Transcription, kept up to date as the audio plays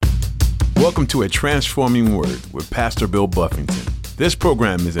Welcome to A Transforming Word with Pastor Bill Buffington. This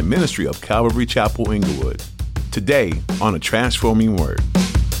program is a ministry of Calvary Chapel, Inglewood. Today on A Transforming Word.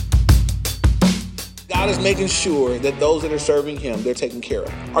 God is making sure that those that are serving him, they're taken care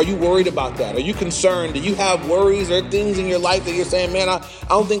of. Are you worried about that? Are you concerned? Do you have worries or things in your life that you're saying, man, I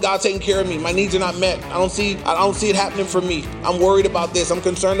don't think God's taking care of me. My needs are not met. I don't see it happening for me. I'm worried about this. I'm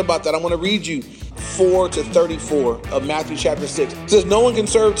concerned about that. I want to read you 4-34 of Matthew chapter 6. It says, no one can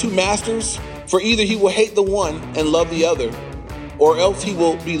serve two masters, for either he will hate the one and love the other, or else he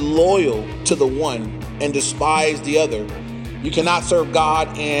will be loyal to the one and despise the other. You cannot serve God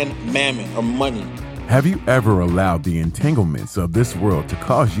and mammon or money. Have you ever allowed the entanglements of this world to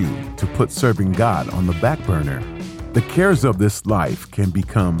cause you to put serving God on the back burner? The cares of this life can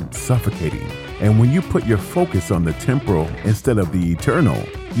become suffocating. And when you put your focus on the temporal instead of the eternal,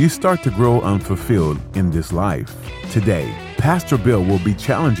 you start to grow unfulfilled in this life. Today, Pastor Bill will be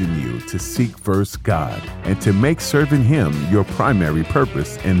challenging you to seek first God and to make serving him your primary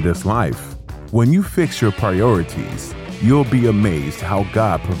purpose in this life. When you fix your priorities, you'll be amazed how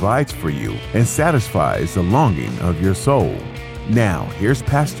God provides for you and satisfies the longing of your soul. Now, here's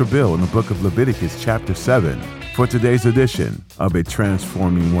Pastor Bill in the book of Leviticus chapter 7 for today's edition of A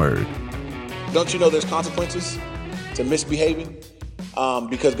Transforming Word. Don't you know there's consequences to misbehaving?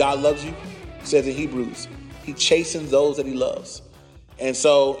 Because God loves you. It says in Hebrews, he chastens those that he loves. And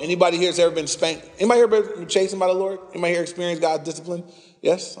so anybody here has ever been spanked? Anybody here ever been chastened by the Lord? Anybody here experienced God's discipline?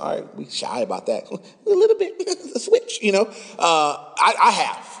 Yes? All right. We shy about that. A little bit. A switch, I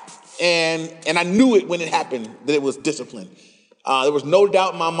have. And I knew it when it happened that it was discipline. There was no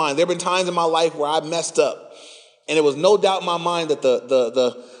doubt in my mind. There have been times in my life where I messed up. And there was no doubt in my mind that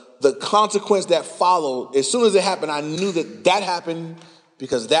the consequence that followed, as soon as it happened, I knew that happened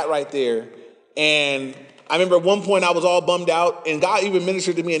because that right there. And I remember at one point I was all bummed out, and God even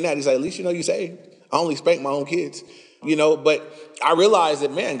ministered to me in that. He's like, at least you saved. I only spank my own kids, but I realized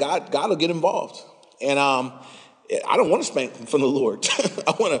that, man, God will get involved. And I don't want to spank from the Lord.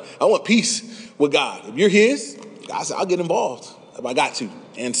 I want peace with God. If you're his, God said, I'll get involved if I got to.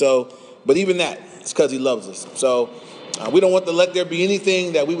 And so, but even that, it's because he loves us. So we don't want to let there be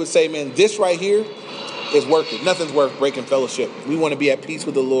anything that we would say, man, this right here is worth it. Nothing's worth breaking fellowship. We want to be at peace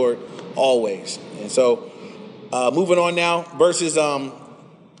with the Lord always. And so moving on now, verses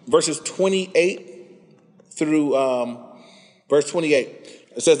 28 through verse 28.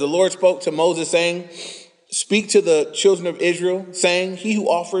 It says, the Lord spoke to Moses saying, speak to the children of Israel, saying, he who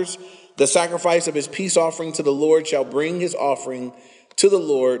offers the sacrifice of his peace offering to the Lord shall bring his offering to the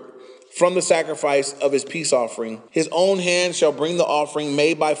Lord from the sacrifice of his peace offering. His own hand shall bring the offering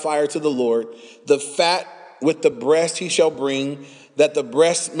made by fire to the Lord. The fat with the breast he shall bring, that the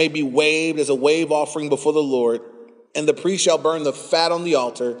breast may be waved as a wave offering before the Lord. And the priest shall burn the fat on the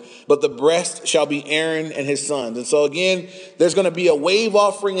altar, but the breast shall be Aaron and his sons. And so again, there's going to be a wave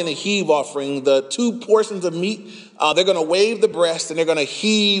offering and a heave offering. The two portions of meat, they're going to wave the breast and they're going to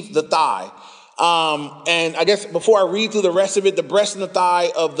heave the thigh. And I guess before I read through the rest of it, the breast and the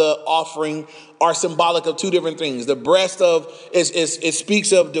thigh of the offering are symbolic of two different things. The breast it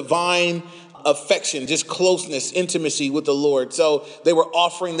speaks of divine affection, just closeness, intimacy with the Lord. So they were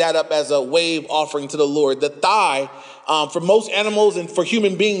offering that up as a wave offering to the Lord. The thigh, for most animals and for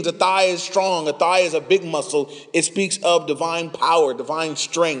human beings, a thigh is strong. A thigh is a big muscle. It speaks of divine power, divine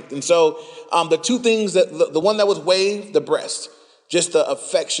strength. And so the two things, that the one that was waved, the breast, just the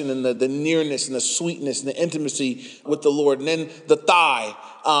affection and the nearness and the sweetness and the intimacy with the Lord. And then the thigh,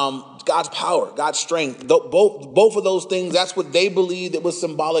 God's power, God's strength. Both of those things, that's what they believed it was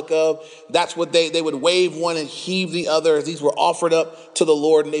symbolic of. That's what they would wave one and heave the other as these were offered up to the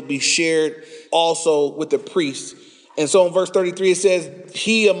Lord, and they'd be shared also with the priests. And so in verse 33, it says,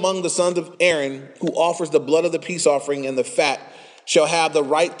 he among the sons of Aaron who offers the blood of the peace offering and the fat shall have the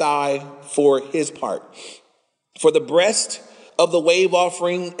right thigh for his part. For the breast of the wave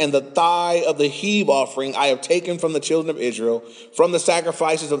offering and the thigh of the heave offering I have taken from the children of Israel, from the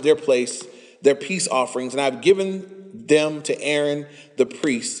sacrifices of their place, their peace offerings, and I have given them to Aaron the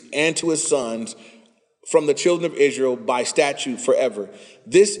priest and to his sons from the children of Israel by statute forever.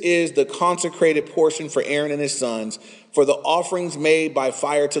 This is the consecrated portion for Aaron and his sons, for the offerings made by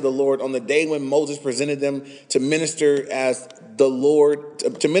fire to the Lord on the day when Moses presented them to minister to the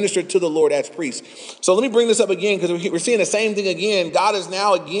Lord as priests. So let me bring this up again, because we're seeing the same thing again. God is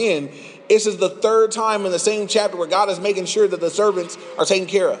now again, this is the third time in the same chapter where God is making sure that the servants are taken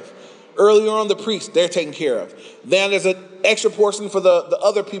care of. Earlier on, the priests, they're taken care of. Then there's an extra portion for the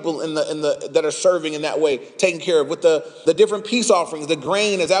other people that are serving in that way, taken care of. With the different peace offerings, the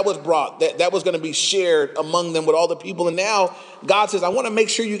grain, as that was brought, that was going to be shared among them with all the people. And now God says, I want to make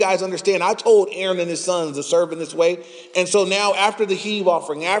sure you guys understand. I told Aaron and his sons to serve in this way. And so now after the heave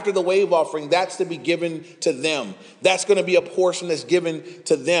offering, after the wave offering, that's to be given to them. That's going to be a portion that's given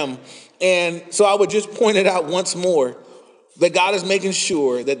to them. And so I would just point it out once more, that God is making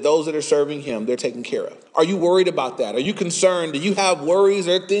sure that those that are serving him, they're taken care of. Are you worried about that? Are you concerned? Do you have worries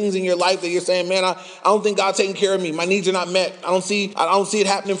or things in your life that you're saying, man, I don't think God's taking care of me. My needs are not met. I don't see it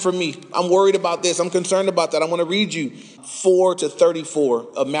happening for me. I'm worried about this. I'm concerned about that. I want to read you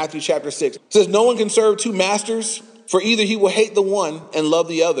 4-34 of Matthew chapter 6. It says, no one can serve two masters, for either he will hate the one and love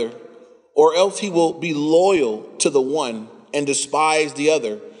the other, or else he will be loyal to the one and despise the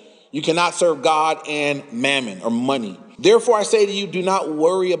other. You cannot serve God and mammon or money. Therefore, I say to you, do not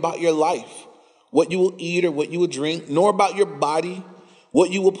worry about your life, what you will eat or what you will drink, nor about your body, what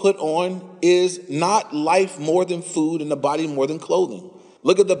you will put on. Is not life more than food and the body more than clothing?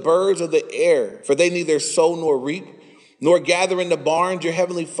 Look at the birds of the air, for they neither sow nor reap, nor gather in the barns. Your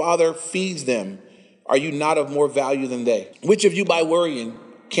heavenly Father feeds them. Are you not of more value than they? Which of you by worrying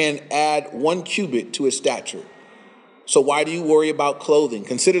can add 1 cubit to his stature? So why do you worry about clothing?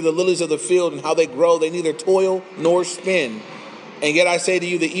 Consider the lilies of the field and how they grow. They neither toil nor spin. And yet I say to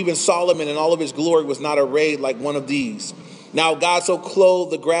you that even Solomon in all of his glory was not arrayed like one of these. Now God so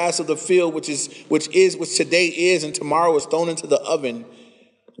clothed the grass of the field, which today is and tomorrow is thrown into the oven.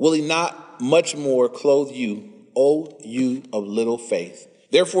 Will he not much more clothe you, O you of little faith?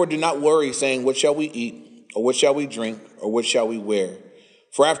 Therefore do not worry, saying, what shall we eat? Or what shall we drink? Or what shall we wear?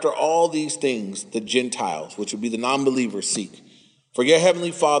 For after all these things, the Gentiles, which would be the non-believers, seek. For your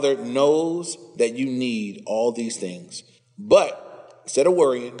heavenly Father knows that you need all these things. But instead of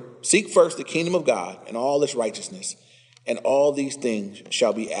worrying, seek first the kingdom of God and all its righteousness, and all these things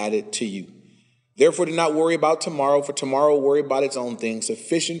shall be added to you. Therefore do not worry about tomorrow, for tomorrow will worry about its own things.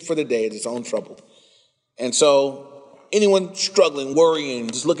 Sufficient for the day is its own trouble. And so anyone struggling, worrying,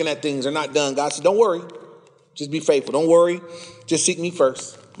 just looking at things are not done, God said, don't worry. Just be faithful. Don't worry. Just seek me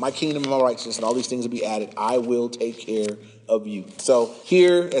first, my kingdom and my righteousness, and all these things will be added. I will take care of you. So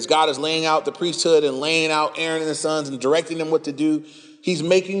here, as God is laying out the priesthood and laying out Aaron and his sons and directing them what to do, he's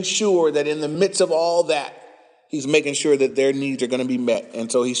making sure that in the midst of all that, he's making sure that their needs are going to be met. And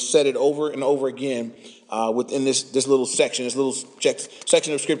so he said it over and over again within this little section,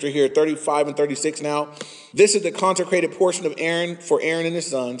 section of scripture here, 35 and 36 now. This is the consecrated portion of Aaron for Aaron and his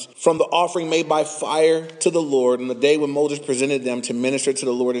sons from the offering made by fire to the Lord on the day when Moses presented them to minister to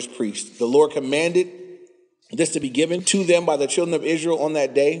the Lord as priests. The Lord commanded this to be given to them by the children of Israel on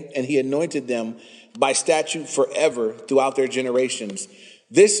that day, and he anointed them by statute forever throughout their generations.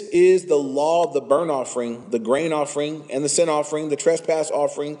 This is the law of the burnt offering, the grain offering, and the sin offering, the trespass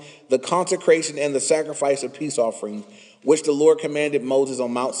offering, the consecration, and the sacrifice of peace offering, which the Lord commanded Moses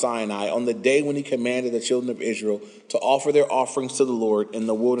on Mount Sinai on the day when he commanded the children of Israel to offer their offerings to the Lord in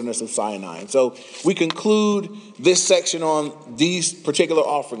the wilderness of Sinai. And so we conclude this section on these particular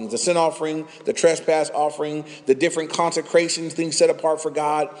offerings, the sin offering, the trespass offering, the different consecrations, things set apart for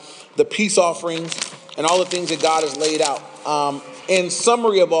God, the peace offerings, and all the things that God has laid out. In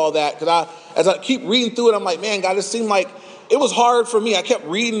summary of all that, because as I keep reading through it, I'm like, man, God, it seemed like it was hard for me. I kept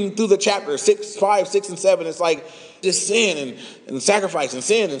reading through the chapters, 5, 6, and 7. It's like just sin and sacrifice and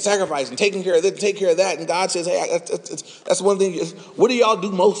sin and sacrifice and taking care of this, take care of that. And God says, hey, that's one thing. What do y'all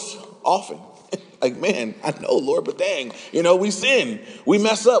do most often? Like, man, I know, Lord, but dang, we sin. We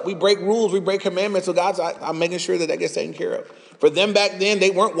mess up. We break rules. We break commandments. So God's, I'm making sure that gets taken care of. For them back then, they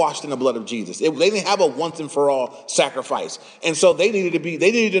weren't washed in the blood of Jesus. They didn't have a once and for all sacrifice. And so they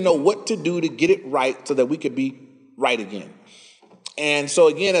needed to know what to do to get it right so that we could be right again. And so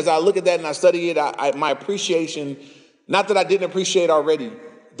again, as I look at that and I study it, my appreciation, not that I didn't appreciate already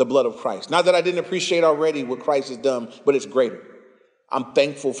the blood of Christ, not that I didn't appreciate already what Christ has done, but it's greater. I'm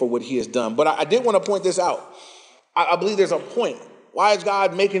thankful for what he has done. But I did want to point this out. I believe there's a point. Why is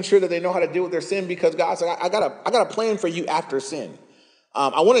God making sure that they know how to deal with their sin? Because God said, I got a plan for you after sin.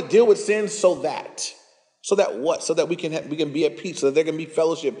 I want to deal with sin so that what? So that we can be at peace, so that there can be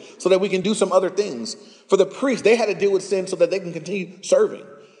fellowship, so that we can do some other things. For the priests, they had to deal with sin so that they can continue serving.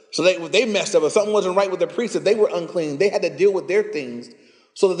 So they messed up. If something wasn't right with the priests, if they were unclean, they had to deal with their things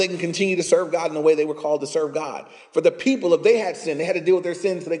so that they can continue to serve God in the way they were called to serve God. For the people, if they had sin, they had to deal with their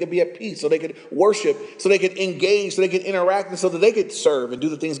sins so they could be at peace, so they could worship, so they could engage, so they could interact, and so that they could serve and do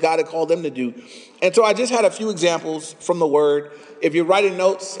the things God had called them to do. And so I just had a few examples from the Word. If you're writing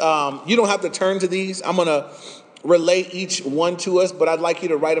notes, you don't have to turn to these. I'm going to relate each one to us, but I'd like you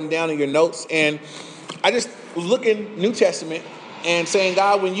to write them down in your notes. And I just was looking New Testament and saying,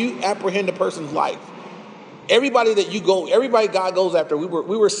 God, when you apprehend a person's life, everybody God goes after, we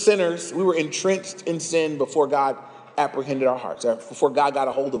were sinners. We were entrenched in sin before God apprehended our hearts, before God got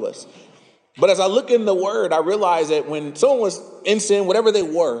a hold of us. But as I look in the word, I realize that when someone was in sin, whatever they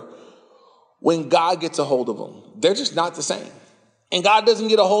were, when God gets a hold of them, they're just not the same. And God doesn't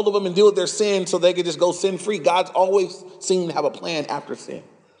get a hold of them and deal with their sin so they can just go sin free. God's always seemed to have a plan after sin.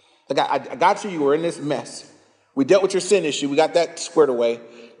 Like I got you. You were in this mess. We dealt with your sin issue. We got that squared away.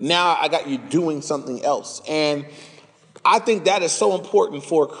 Now I got you doing something else. And I think that is so important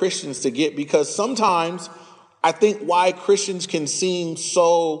for Christians to get, because sometimes I think why Christians can seem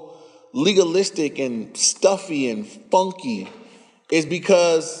so legalistic and stuffy and funky is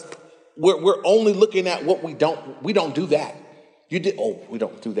because we're only looking at what we don't do that. We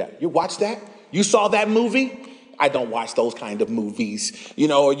don't do that. You watch that? You saw that movie? I don't watch those kind of movies. You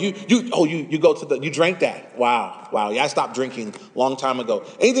know, or you go to you drank that. Wow. Yeah, I stopped drinking a long time ago.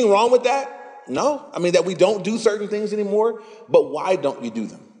 Anything wrong with that? No. I mean, that we don't do certain things anymore, but why don't you do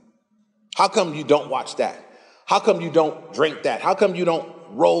them? How come you don't watch that? How come you don't drink that? How come you don't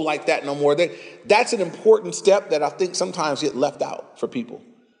roll like that no more? That's an important step that I think sometimes get left out for people.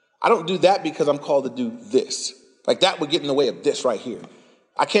 I don't do that because I'm called to do this. Like that would get in the way of this right here.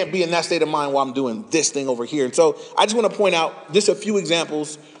 I can't be in that state of mind while I'm doing this thing over here. And so I just want to point out just a few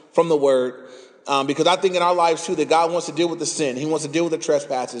examples from the word, because I think in our lives too that God wants to deal with the sin. He wants to deal with the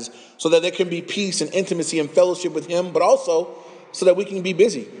trespasses so that there can be peace and intimacy and fellowship with him, but also so that we can be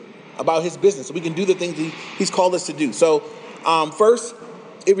busy about his business. So we can do the things he's called us to do. So first,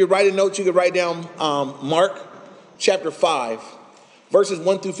 if you're writing notes, you can write down Mark chapter 5, verses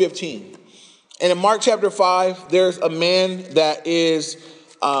 1 through 15. And in Mark chapter 5, there's a man that is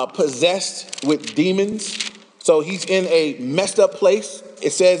possessed with demons. So he's in a messed up place. It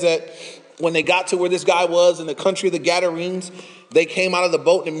says that when they got to where this guy was in the country of the Gadarenes, they came out of the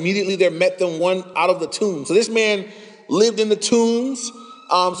boat and immediately there met them one out of the tombs. So this man lived in the tombs.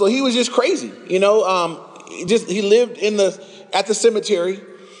 So he was just crazy, you know. He lived at the cemetery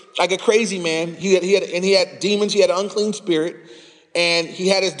like a crazy man. He had demons. He had an unclean spirit. And he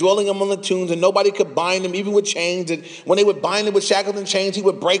had his dwelling among the tombs, and nobody could bind him, even with chains. And when they would bind him with shackles and chains, he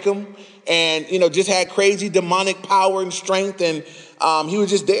would break them. And, just had crazy demonic power and strength. And he was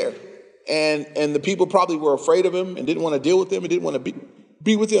just there. And the people probably were afraid of him and didn't want to deal with him and didn't want to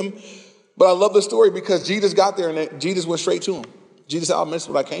be with him. But I love the story because Jesus got there and Jesus went straight to him. Jesus said, this is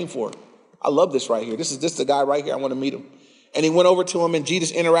what I came for. I love this right here. This is the guy right here. I want to meet him. And he went over to him and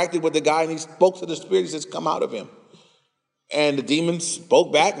Jesus interacted with the guy and he spoke to the spirit. He says, come out of him. And the demons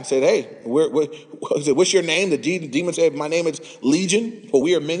spoke back and said, hey, what's your name? The demon said, my name is Legion, for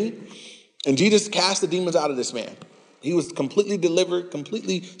we are many. And Jesus cast the demons out of this man. He was completely delivered,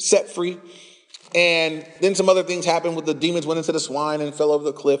 completely set free. And then some other things happened with the demons went into the swine and fell over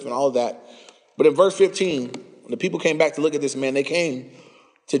the cliff and all of that. But in verse 15, when the people came back to look at this man, they came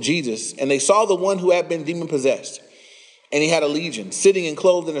to Jesus and they saw the one who had been demon possessed. And he had a legion sitting and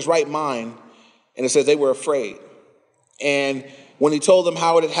clothed in his right mind. And it says they were afraid. And when he told them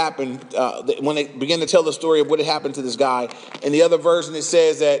how it had happened, when they began to tell the story of what had happened to this guy, in the other version it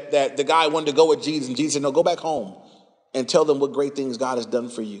says that the guy wanted to go with Jesus, and Jesus said, no, go back home and tell them what great things God has done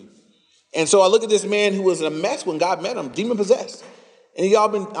for you. And so I look at this man who was in a mess when God met him, demon possessed. And y'all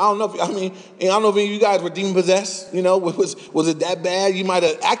been, I don't know if any of you guys were demon possessed, was it that bad? You might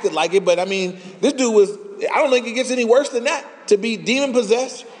have acted like it, but this dude was, I don't think it gets any worse than that. To be demon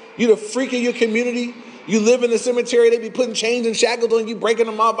possessed, you're the freak of your community. You live in the cemetery, they be putting chains and shackles on you, breaking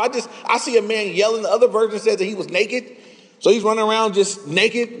them off. I see a man yelling. The other version says that he was naked. So he's running around just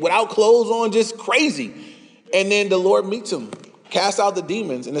naked, without clothes on, just crazy. And then the Lord meets him, casts out the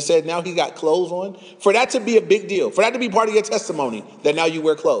demons, and it said now he got clothes on. For that to be a big deal, for that to be part of your testimony, that now you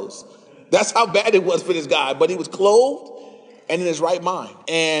wear clothes. That's how bad it was for this guy. But he was clothed and in his right mind.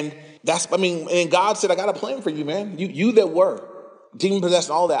 And and God said, I got a plan for you, man. You that were demon possessed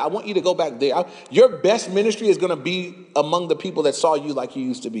and all that. I want you to go back there. Your best ministry is going to be among the people that saw you like you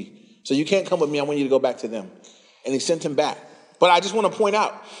used to be. So you can't come with me. I want you to go back to them. And he sent him back. But I just want to point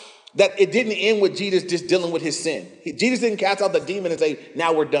out that it didn't end with Jesus just dealing with his sin. Jesus didn't cast out the demon and say,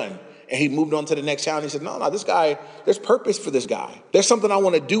 now we're done. And he moved on to the next challenge. He said, no, this guy, there's purpose for this guy. There's something I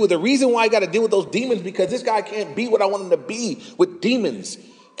want to do. The reason why I got to deal with those demons, because this guy can't be what I want him to be with demons.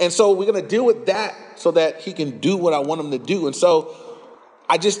 And so we're going to deal with that so that he can do what I want him to do. And so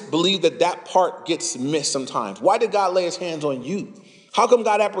I just believe that part gets missed sometimes. Why did God lay his hands on you? How come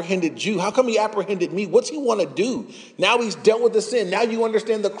God apprehended you? How come he apprehended me? What's he want to do? Now he's dealt with the sin. Now you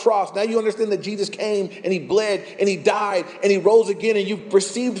understand the cross. Now you understand that Jesus came and he bled and he died and he rose again and you've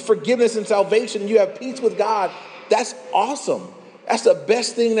received forgiveness and salvation and you have peace with God. That's awesome. That's the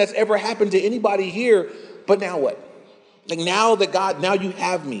best thing that's ever happened to anybody here. But now what? Like now that God, now you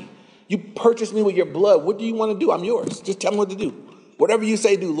have me. You purchased me with your blood. What do you want to do? I'm yours. Just tell me what to do. Whatever you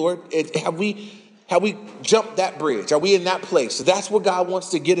say, do, Lord. Have we jumped that bridge? Are we in that place? So that's what God wants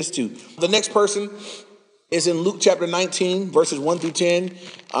to get us to. The next person is in Luke chapter 19, verses 1 through 10.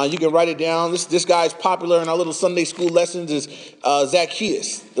 You can write it down. This guy is popular in our little Sunday school lessons is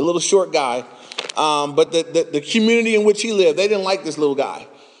Zacchaeus, the little short guy. But the community in which he lived, they didn't like this little guy.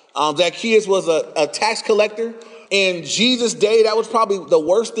 Zacchaeus was a tax collector. In Jesus' day, that was probably the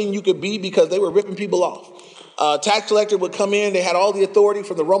worst thing you could be because they were ripping people off. Tax collector would come in. They had all the authority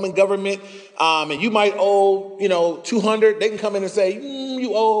from the Roman government. And you might owe, 200. They can come in and say,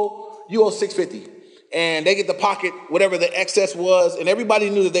 you owe 650. And they get to pocket whatever the excess was. And everybody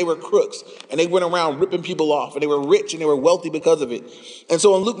knew that they were crooks. And they went around ripping people off. And they were rich and they were wealthy because of it. And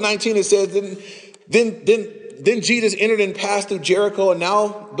so in Luke 19, it says, Then Jesus entered and passed through Jericho. And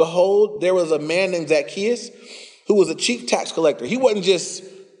now, behold, there was a man named Zacchaeus who was a chief tax collector. He wasn't just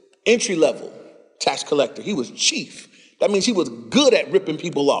entry level tax collector. He was chief. That means he was good at ripping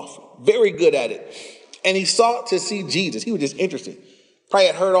people off. Very good at it. And he sought to see Jesus. He was just interested. Probably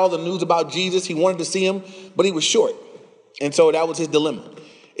had heard all the news about Jesus. He wanted to see him, but he was short. And so that was his dilemma.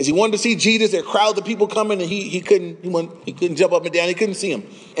 Is he wanted to see Jesus, there were crowds of people coming, and he couldn't jump up and down. He couldn't see him.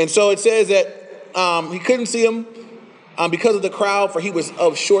 And so it says that he couldn't see him because of the crowd, for he was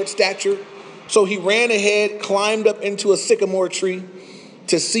of short stature. So he ran ahead, climbed up into a sycamore tree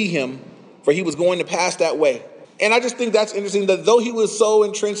to see him, for he was going to pass that way. And I just think that's interesting that though he was so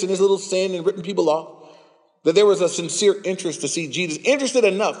entrenched in his little sin and ripping people off, that there was a sincere interest to see Jesus, interested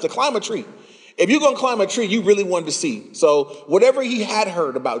enough to climb a tree. If you're going to climb a tree, you really wanted to see. So whatever he had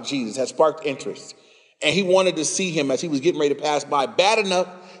heard about Jesus had sparked interest. And he wanted to see him as he was getting ready to pass by, bad enough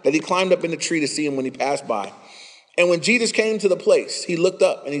that he climbed up in the tree to see him when he passed by. And when Jesus came to the place, he looked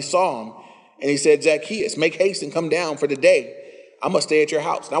up and he saw him. And he said, Zacchaeus, make haste and come down, for today I must stay at your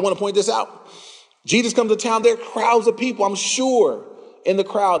house. And I want to point this out. Jesus comes to town. There are crowds of people. I'm sure in the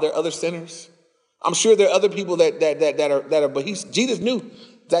crowd there are other sinners. I'm sure there are other people that are. But Jesus knew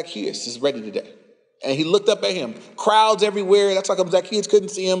Zacchaeus is ready today, and he looked up at him. Crowds everywhere. That's like Zacchaeus couldn't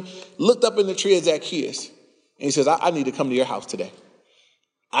see him. Looked up in the tree of Zacchaeus, and he says, I need to come to your house today.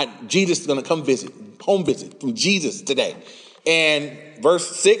 Jesus is going to come home visit from Jesus today. And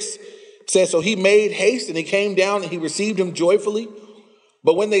verse 6 says, so he made haste and he came down and he received him joyfully.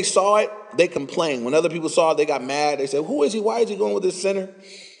 But when they saw it, they complained. When other people saw it, they got mad. They said, who is he? Why is he going with this sinner?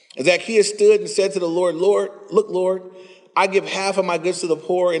 And Zacchaeus stood and said to the Lord, look, Lord, I give half of my goods to the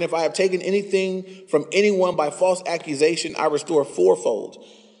poor. And if I have taken anything from anyone by false accusation, I restore fourfold.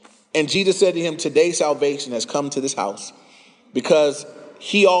 And Jesus said to him, today salvation has come to this house, because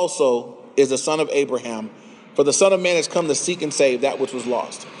he also is the son of Abraham. For the Son of Man has come to seek and save that which was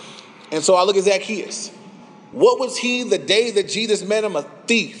lost. And so I look at Zacchaeus. What was he the day that Jesus met him? A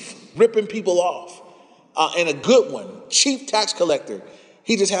thief, ripping people off, and a good one, chief tax collector.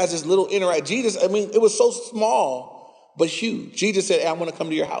 He just has this little interact. Jesus, it was so small, but huge. Jesus said, hey, I want to come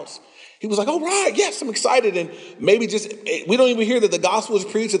to your house. He was like, all right, yes, I'm excited. And maybe we don't even hear that the gospel was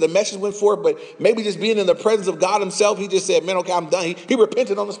preached or the message went forth, but maybe just being in the presence of God himself, he just said, man, okay, I'm done. He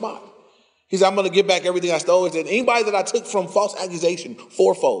repented on the spot. He said, I'm going to give back everything I stole. And anybody that I took from false accusation,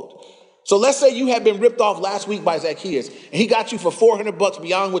 fourfold. So let's say you had been ripped off last week by Zacchaeus, and he got you for $400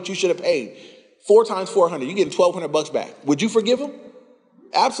 beyond what you should have paid. 4 times 400, you're getting $1,200 back. Would you forgive him?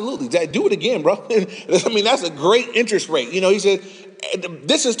 Absolutely. Do it again, bro. That's a great interest rate. He said,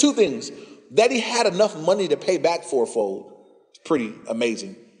 this is two things. That he had enough money to pay back fourfold. It's pretty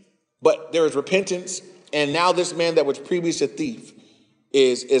amazing. But there is repentance, and now this man that was previously a thief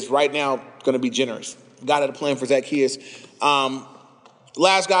is right now going to be generous. God had a plan for Zacchaeus.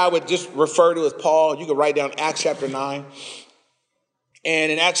 Last guy I would just refer to as Paul. You can write down Acts chapter 9.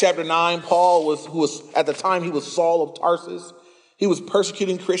 And in Acts chapter 9, Paul who was at the time, he was Saul of Tarsus. He was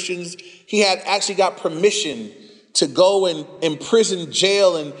persecuting Christians. He had actually got permission to go and imprison,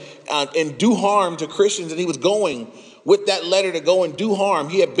 jail, and do harm to Christians. And he was going with that letter to go and do harm.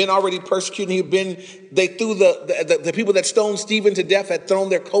 He had been already persecuting. They threw the people that stoned Stephen to death had thrown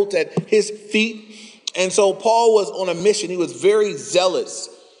their coats at his feet. And so Paul was on a mission. He was very zealous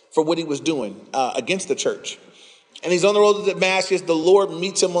for what he was doing against the church. And he's on the road to Damascus. The Lord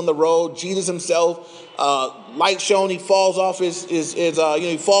meets him on the road. Jesus himself, light shone. He falls off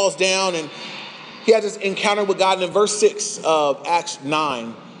he falls down, and he had this encounter with God. And in verse 6 of Acts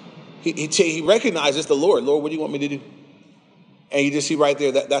 9, he recognizes the Lord. Lord, what do you want me to do? And you just see right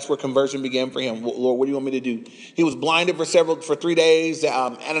there that's where conversion began for him. Lord, what do you want me to do? He was blinded for 3 days.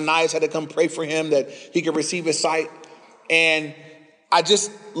 Ananias had to come pray for him that he could receive his sight. And I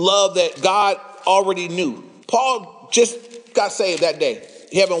just love that God already knew. Paul just got saved that day.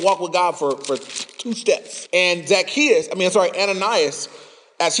 He hadn't walked with God for 2 steps. And Ananias,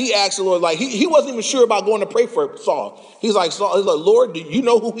 as he asked the Lord, like he wasn't even sure about going to pray for Saul. He's like, Lord, do you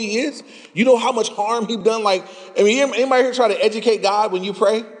know who he is? You know how much harm he's done? Anybody here try to educate God when you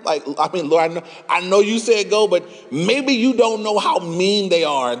pray? Lord, I know you said go, but maybe you don't know how mean they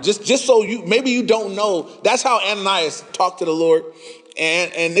are. Maybe you don't know. That's how Ananias talked to the Lord.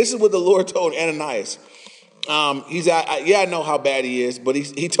 And this is what the Lord told Ananias. I know how bad he is, but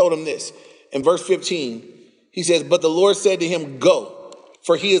he told him this. In verse 15, he says, but the Lord said to him, go.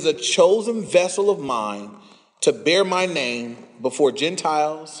 For he is a chosen vessel of mine to bear my name before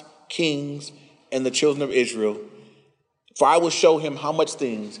Gentiles, kings, and the children of Israel. For I will show him how much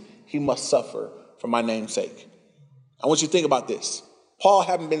things he must suffer for my name's sake. I want you to think about this. Paul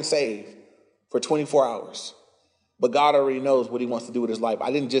hadn't been saved for 24 hours, but God already knows what he wants to do with his life.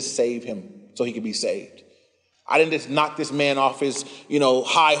 I didn't just save him so he could be saved. I didn't just knock this man off his,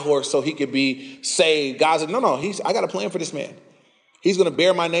 high horse so he could be saved. God said, no, I got a plan for this man. He's going to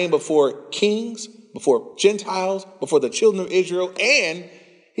bear my name before kings, before Gentiles, before the children of Israel, and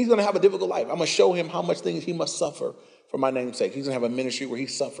he's going to have a difficult life. I'm going to show him how much things he must suffer for my name's sake. He's going to have a ministry where he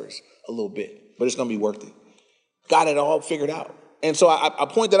suffers a little bit, but it's going to be worth it. God had it all figured out. And so I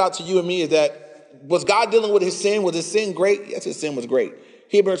point that out to you and me is that, was God dealing with his sin? Was his sin great? Yes, his sin was great.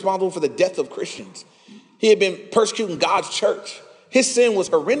 He had been responsible for the death of Christians. He had been persecuting God's church. His sin was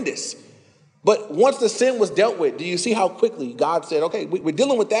horrendous. But once the sin was dealt with, do you see how quickly God said, okay, we're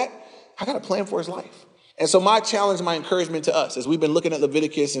dealing with that. I got a plan for his life. And so my challenge, my encouragement to us, as we've been looking at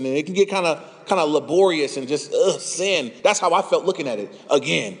Leviticus, and it can get kind of laborious and just sin. That's how I felt looking at it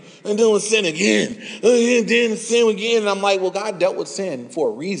again. And dealing with sin again. And then sin again. And I'm like, well, God dealt with sin for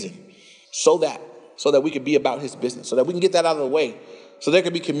a reason. So that we could be about his business. So that we can get that out of the way. So there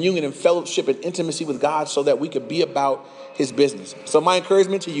could be communion and fellowship and intimacy with God so that we could be about his business. So my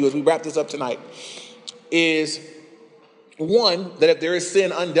encouragement to you as we wrap this up tonight is, one, that if there is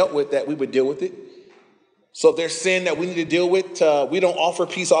sin undealt with, that we would deal with it. So if there's sin that we need to deal with, we don't offer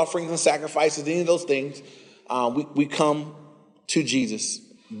peace offerings and sacrifices, any of those things. We come to Jesus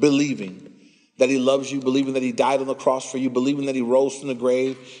believing that he loves you, believing that he died on the cross for you, believing that he rose from the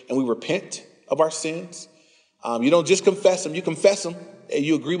grave, and we repent of our sins. You don't just confess them, you confess them, and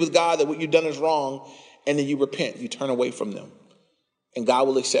you agree with God that what you've done is wrong, and then you repent, you turn away from them. And God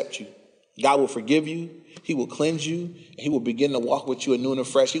will accept you. God will forgive you, he will cleanse you, and he will begin to walk with you anew and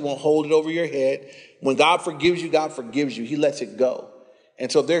afresh. He won't hold it over your head. When God forgives you, he lets it go.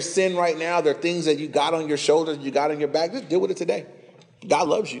 And so if there's sin right now, there are things that you got on your shoulders, you got on your back, just deal with it today. God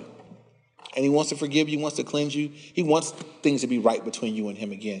loves you, and he wants to forgive you, he wants to cleanse you. He wants things to be right between you and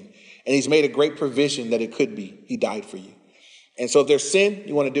him again. And he's made a great provision that it could be. He died for you. And so if there's sin,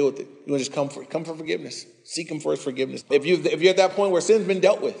 you want to deal with it. You want to just come for forgiveness. Seek him for his forgiveness. If you're at that point where sin's been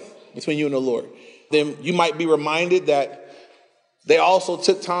dealt with between you and the Lord, then you might be reminded that they also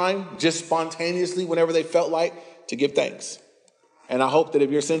took time just spontaneously whenever they felt like to give thanks. And I hope that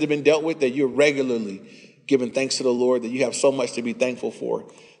if your sins have been dealt with, that you're regularly giving thanks to the Lord, that you have so much to be thankful for.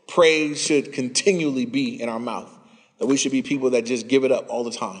 Praise should continually be in our mouth, that we should be people that just give it up all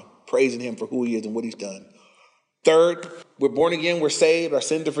the time, praising him for who he is and what he's done. Third, we're born again, we're saved, our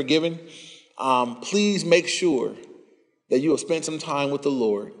sins are forgiven. Please make sure that you have spent some time with the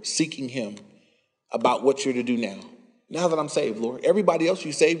Lord, seeking him about what you're to do now. Now that I'm saved, Lord, everybody else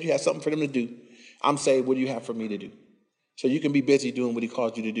you saved, you have something for them to do. I'm saved, what do you have for me to do? So you can be busy doing what he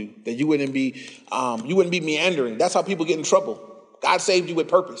called you to do. That you wouldn't be meandering. That's how people get in trouble. God saved you with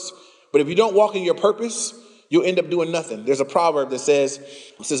purpose. But if you don't walk in your purpose, you'll end up doing nothing. There's a proverb that says,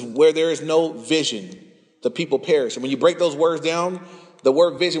 where there is no vision, the people perish. And when you break those words down, the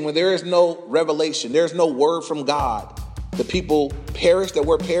word vision, when there is no revelation, there's no word from God, the people perish. That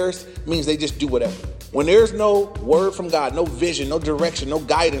word perish means they just do whatever. When there's no word from God, no vision, no direction, no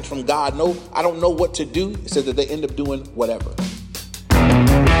guidance from God, I don't know what to do, it says that they end up doing whatever.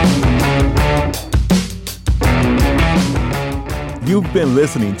 You've been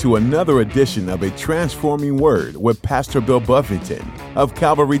listening to another edition of A Transforming Word with Pastor Bill Buffington of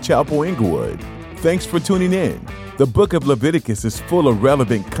Calvary Chapel, Inglewood. Thanks for tuning in. The book of Leviticus is full of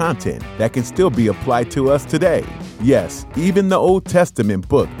relevant content that can still be applied to us today. Yes, even the Old Testament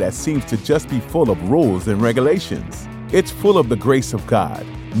book that seems to just be full of rules and regulations. It's full of the grace of God.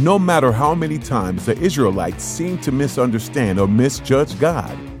 No matter how many times the Israelites seemed to misunderstand or misjudge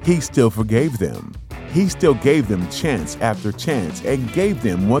God, He still forgave them. He still gave them chance after chance and gave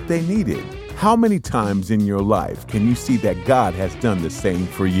them what they needed. How many times in your life can you see that God has done the same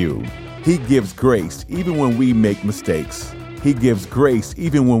for you? He gives grace even when we make mistakes. He gives grace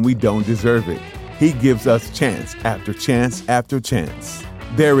even when we don't deserve it. He gives us chance after chance after chance.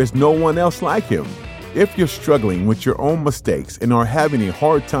 There is no one else like Him. If you're struggling with your own mistakes and are having a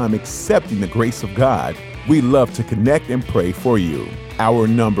hard time accepting the grace of God, we love to connect and pray for you. Our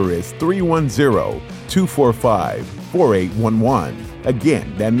number is 310-245-4811.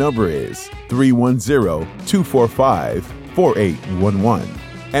 Again, that number is 310-245-4811.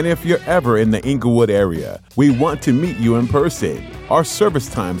 And if you're ever in the Inglewood area, we want to meet you in person. Our service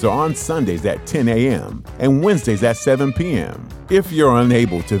times are on Sundays at 10 a.m. and Wednesdays at 7 p.m. If you're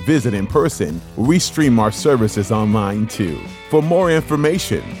unable to visit in person, we stream our services online too. For more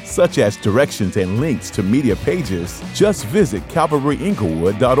information, such as directions and links to media pages, just visit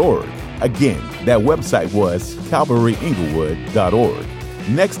calvaryinglewood.org. Again, that website was calvaryinglewood.org.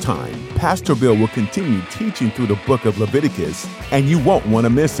 Next time, Pastor Bill will continue teaching through the book of Leviticus, and you won't want to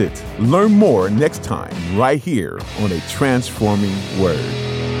miss it. Learn more next time, right here on A Transforming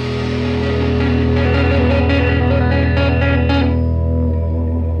Word.